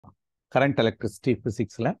current electricity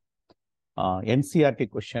physics la NCERT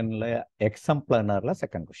question la Exemplar la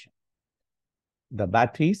second question. The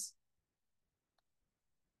batteries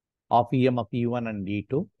of EMF E1 and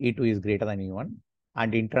E2, E2 is greater than E1,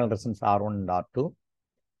 and internal resistance R1 and R2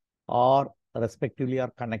 are respectively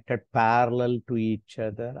are connected parallel to each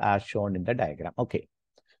other as shown in the diagram. Okay.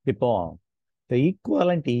 இப்போ the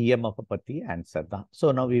equivalent EMF பத்தி answer தான். So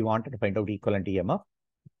now we wanted to find out equivalent EMF.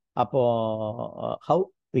 அப்போ how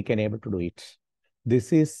we can able to do it? This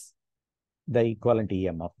is the equivalent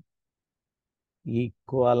EMF.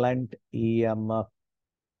 Equivalent EMF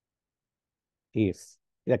is,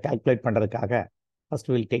 இதை calculate பண்றதுக்காக first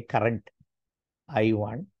we will take current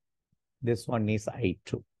I1. This one is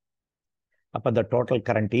I2. அப்போ the total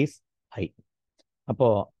current is I. அப்போ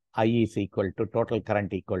I is equal to total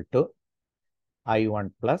current equal to I1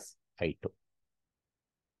 plus I2.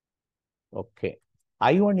 Okay.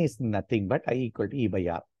 I1 is nothing but I equal to E by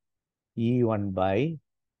R. E1 by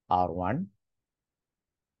R1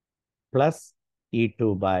 plus E2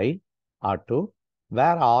 by R2,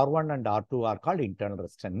 where R1 and R2 are called internal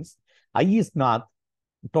resistance. I is not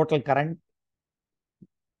total current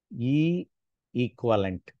E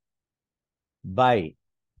equivalent by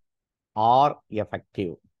R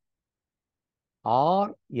effective. R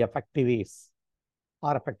effective is,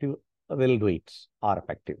 R effective will do it, R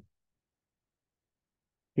effective.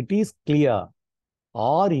 It is clear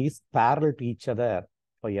R is parallel to each other,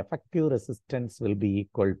 so effective resistance will be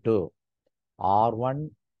equal to R1,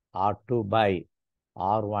 R2 by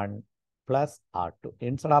R1 plus R2.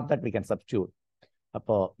 Instead of that, we can substitute.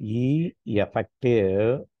 So, E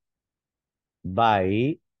effective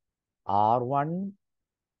by R1,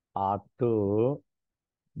 R2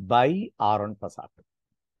 by R1 plus R2.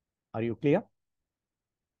 Are you clear?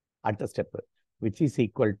 At the step, which is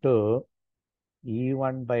equal to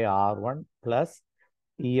E1 by R1 plus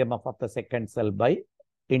EMF of the second cell by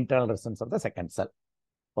internal resistance of the second cell.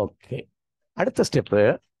 Okay. At the step,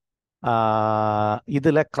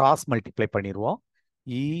 இதுல cross multiply பண்ணிடுவோம்.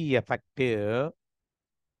 E effective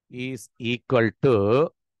is equal to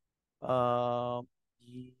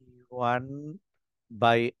E1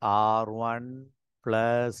 by R1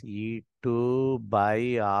 plus E2 by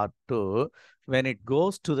R2. When it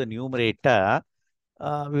goes to the numerator,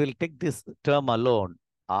 we will take this term alone,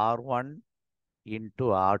 R1 into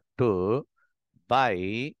R2 by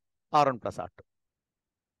R1 plus R2.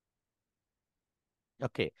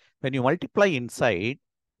 Okay. When you multiply inside,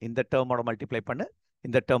 in the term order multiply pannu,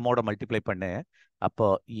 in the term order multiply pannu, appo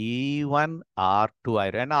E1 R2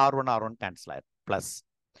 and R1 cancel plus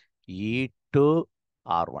E2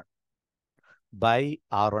 R1 by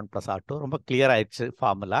R1 plus R2. ரொம்ப clear ஆயிடுச்சு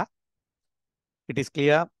formula. It is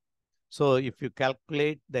clear. So if you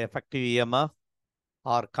calculate the effective EMF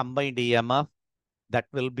or combined EMF, that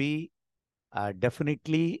will be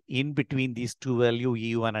definitely in between these two values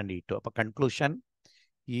E1 and E2. Upon conclusion,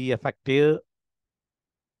 E effective,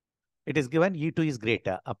 it is given E2 is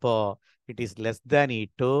greater. Upon it is less than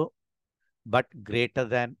E2 but greater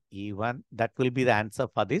than E1. That will be the answer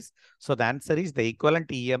for this. So the answer is the equivalent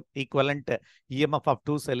EMF of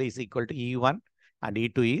two cells is equal to E1 and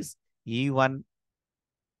E2 is E1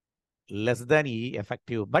 less than E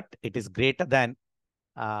effective, but it is greater than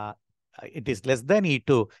it is less than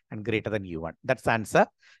E2 and greater than E1. That's the answer.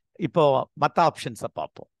 இப்போ மற்ற ஆப்ஷன்ஸை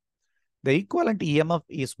பார்ப்போம். The equivalent EMF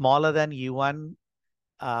is smaller than E1.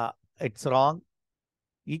 It's wrong.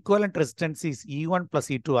 Equivalent resistance is E1 plus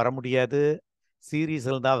E2 வர முடியாது.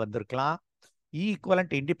 சீரீஸில் தான் வந்திருக்கலாம். E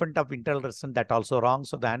equivalent independent of internal resistance, that also wrong.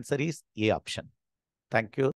 So the answer is A option. Thank you.